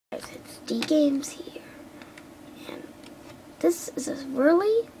SD Games here, and this is a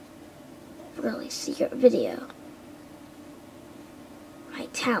really secret video. My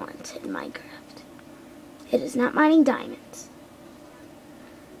talent in Minecraft. It is not mining diamonds.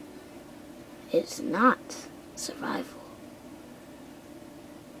 It is not survival.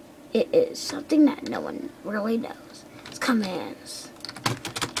 It is something that no one really knows. It's commands.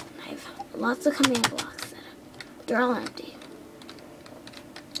 I have lots of command blocks set up. They're all empty.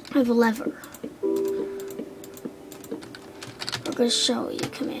 I have a lever. We're going to show you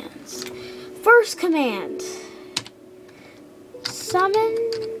commands. First command. Summon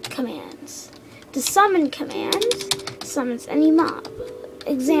commands. The summon command summons any mob.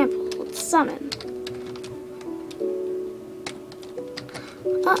 Example, summon.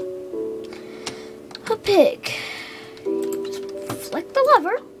 A pig. You just flick the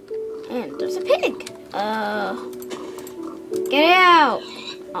lever, and there's a pig. Get out!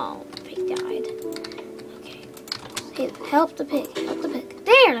 Oh, the pig died. Okay. Hey, help the pig. Help the pig.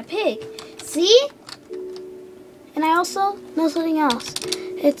 There, the pig. See? And I also know something else.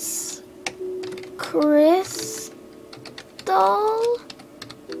 It's crystal.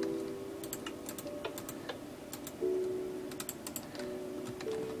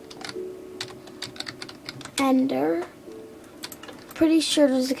 Ender. Pretty sure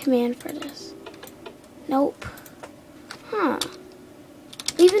there's a command for this. Nope. Huh.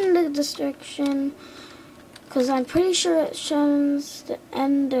 Even the description, because I'm pretty sure it shows the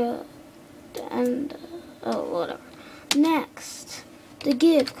ender. Oh, whatever. Next, the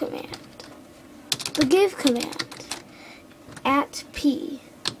give command. The give command at P.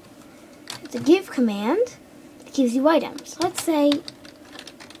 The give command, it gives you items. Let's say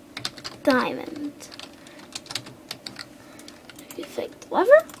diamond. You flick the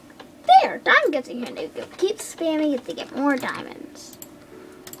lever. There, diamond gets in here. And you keep spamming it to get more diamonds.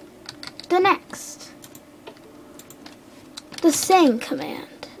 The next, the sing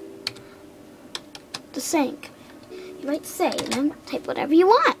command. The sing command. You might say and then type whatever you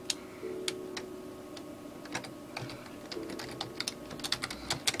want.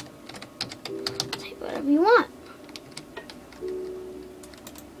 Type whatever you want.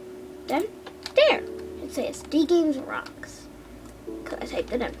 Then, there. It says SD Games Rocks. Because I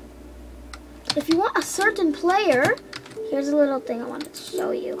typed it in. If you want a certain player, here's a little thing I wanted to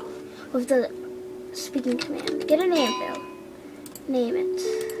show you. With the speaking command. Get an anvil. Name it.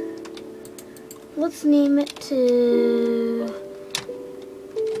 Let's name it to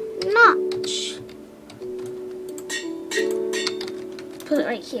Notch. Put it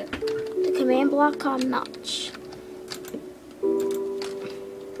right here. The command block called Notch.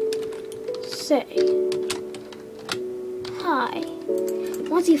 Say hi.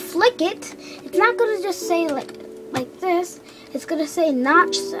 Once you flick it, it's not going to just say like this. It's going to say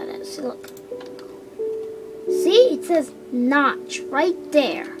Notch said it. So look. See? It says Notch right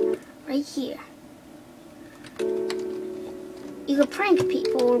there. Right here. You could prank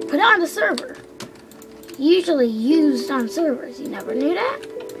people or put it on the server. Usually used on servers. You never knew that?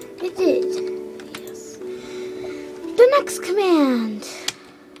 It did. Yes. The next command.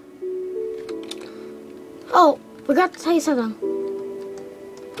 Oh, forgot to tell you something.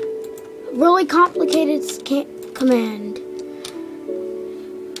 Really complicated command.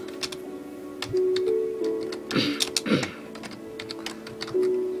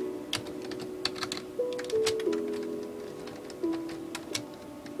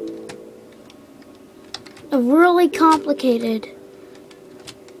 Really complicated.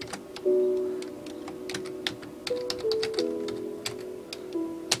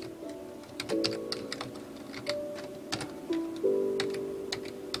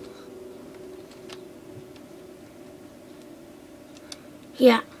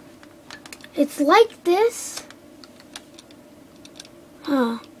 Yeah. It's like this.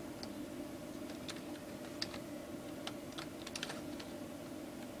 Huh.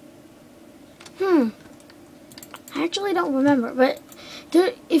 I actually don't remember, but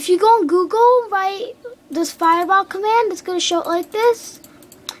if you go on Google, write this fireball command, it's going to show it like this.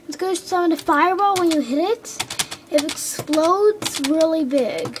 It's going to summon a fireball. When you hit it, it explodes really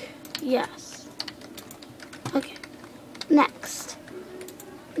big. Yes. Okay. Next.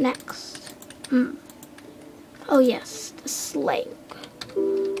 Oh yes, the sling.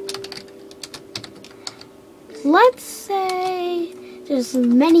 Let's say there's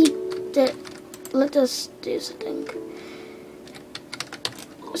many that. Let us do something.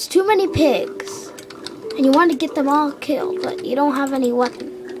 There's too many pigs, and you want to get them all killed, but you don't have any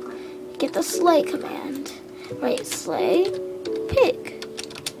weapon. Get the slay command. Right, slay pig.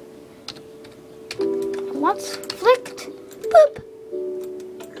 Once flicked, boop.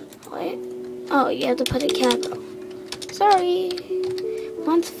 Wait. Oh, you have to put a capital. Sorry.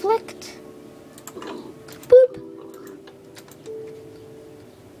 Once flicked. Boop.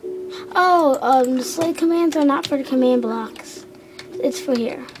 Oh, the slide commands are not for the command blocks. It's for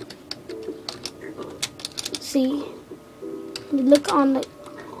here. See? Look on the...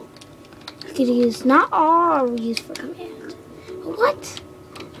 You could use... Not all are used for command. What?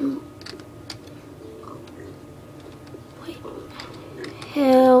 Wait.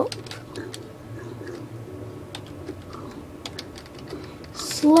 Help.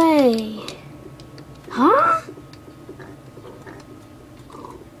 Slay. Huh?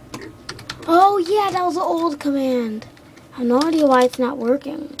 Oh yeah, that was an old command. I have no idea why it's not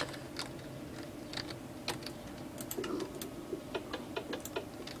working.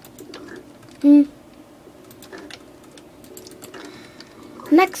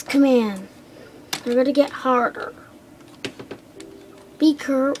 Next command. We're gonna get harder.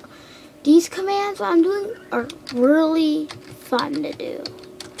 These commands what I'm doing are really fun to do.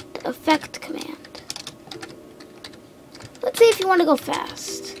 The effect command. Let's see if you want to go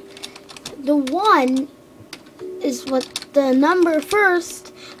fast. The 1 is what the number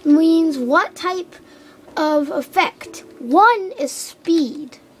first means what type of effect. 1 is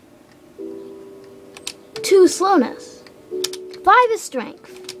speed. 2 slowness. 5 is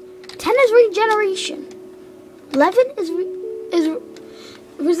strength. 10 is regeneration. 11 is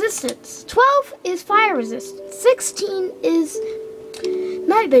resistance. 12 is fire resistance. 16 is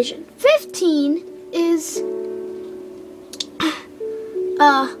night vision. 15 is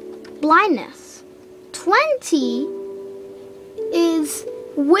blindness. 20 is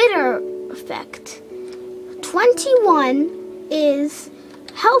wither effect. 21 is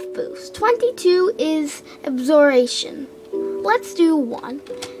health boost. 22 is absorption. Let's do 1.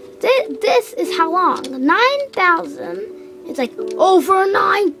 This is how long? 9,000. It's like over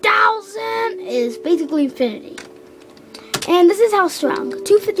 9,000 is basically infinity. And this is how strong.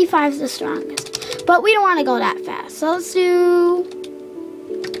 255 is the strongest. But we don't want to go that fast. So let's do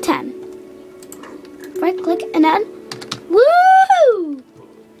 10. Right click and then woo!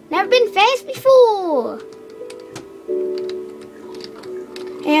 Never been faced before.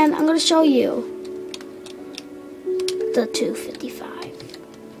 And I'm going to show you the 255.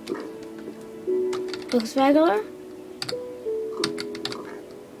 Looks regular.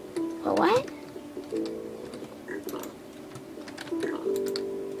 But what?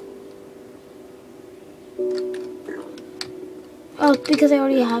 Oh, because I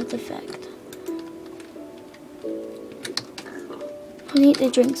already have the effect. I need to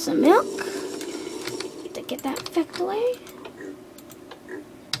drink some milk to get that effect away.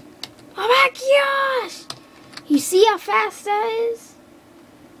 Oh my gosh! You see how fast that is?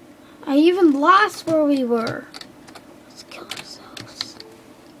 I even lost where we were. Let's kill ourselves.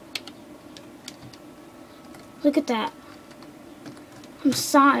 Look at that. I'm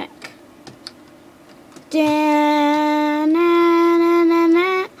Sonic.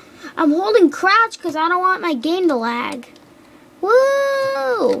 I'm holding crouch because I don't want my game to lag.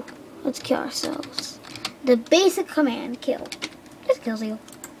 Woo! Let's kill ourselves. The basic command, kill. Just kills you.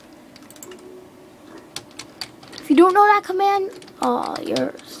 If you don't know that command, oh,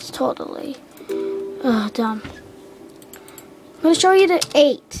 you're totally dumb. I'm going to show you the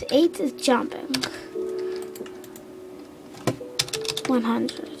 8. 8 is jumping.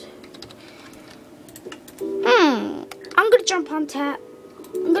 100. I'm going to jump on top.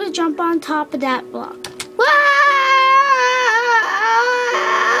 I'm going to jump on top of that block.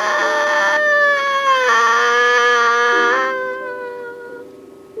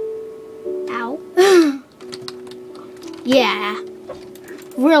 Ow. Yeah.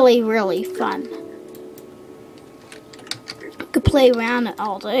 Really, really fun. I could play around it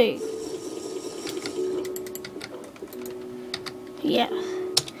all day. Yeah.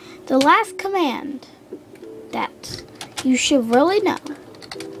 The last command that you should really know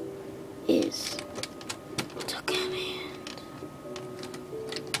is the command.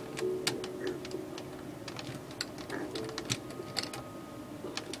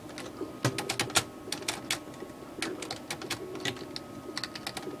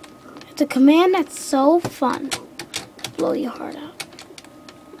 It's a command that's so fun. Blow your heart out.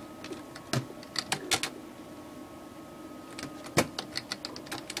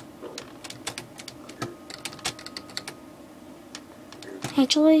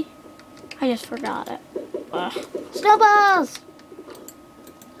 Actually, I just forgot it. Snowballs!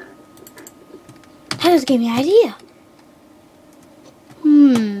 That just gave me an idea.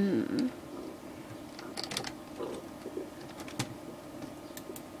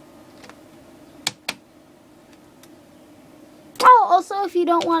 Oh, also, if you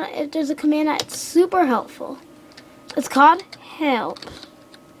don't want, if there's a command that's super helpful. It's called help.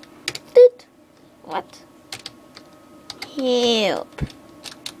 Doot. What? Help.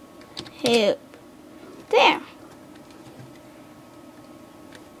 Help. There.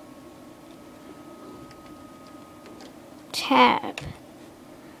 Tab.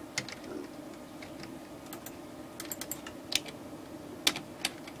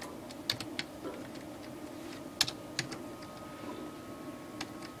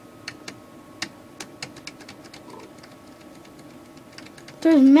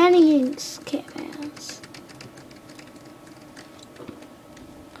 There's many commands.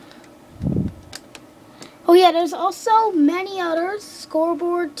 Oh yeah, there's also many others.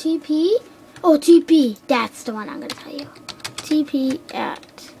 Scoreboard, TP. Oh, TP. That's the one I'm gonna tell you. TP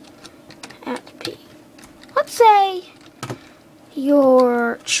at P. Let's say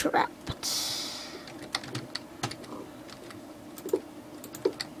you're trapped.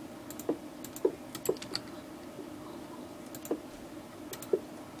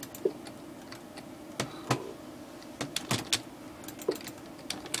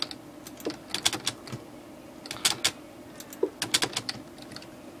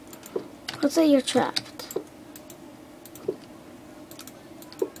 Let's say you're trapped.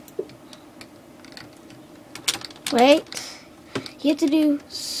 Wait. You have to do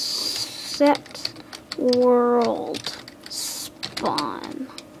set world spawn.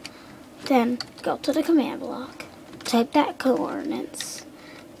 Then go to the command block. Type that coordinates.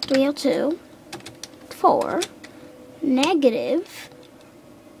 302, 4, negative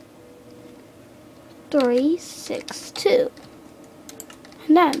 362.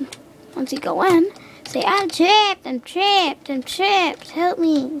 And then once you go in, say, I'm trapped, I'm trapped, I'm trapped, help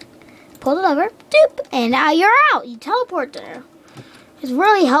me. Pull the lever, doop, and now you're out. You teleport there. It's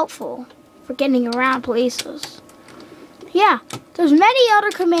really helpful for getting around places. Yeah, there's many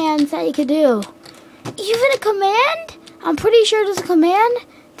other commands that you could do. Even a command, I'm pretty sure there's a command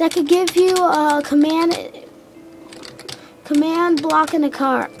that could give you a command block in a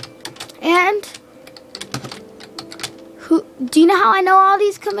car. And do you know how I know all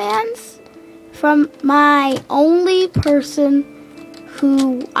these commands? From my only person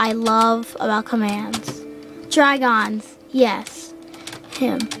who I love about commands. Dragons. Yes.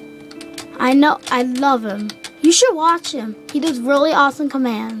 Him. I know. I love him. You should watch him. He does really awesome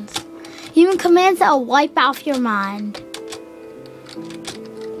commands. Even commands that will wipe off your mind.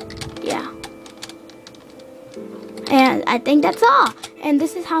 Yeah. And I think that's all. And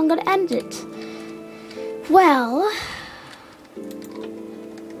this is how I'm going to end it. Well...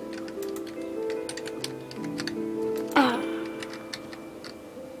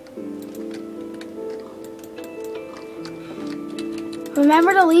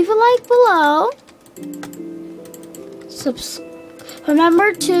 remember to leave a like below.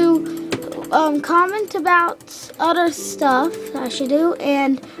 Remember to comment about other stuff I should do.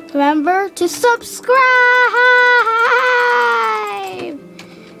 And remember to subscribe.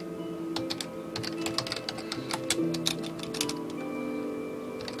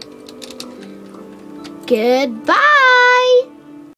 Goodbye.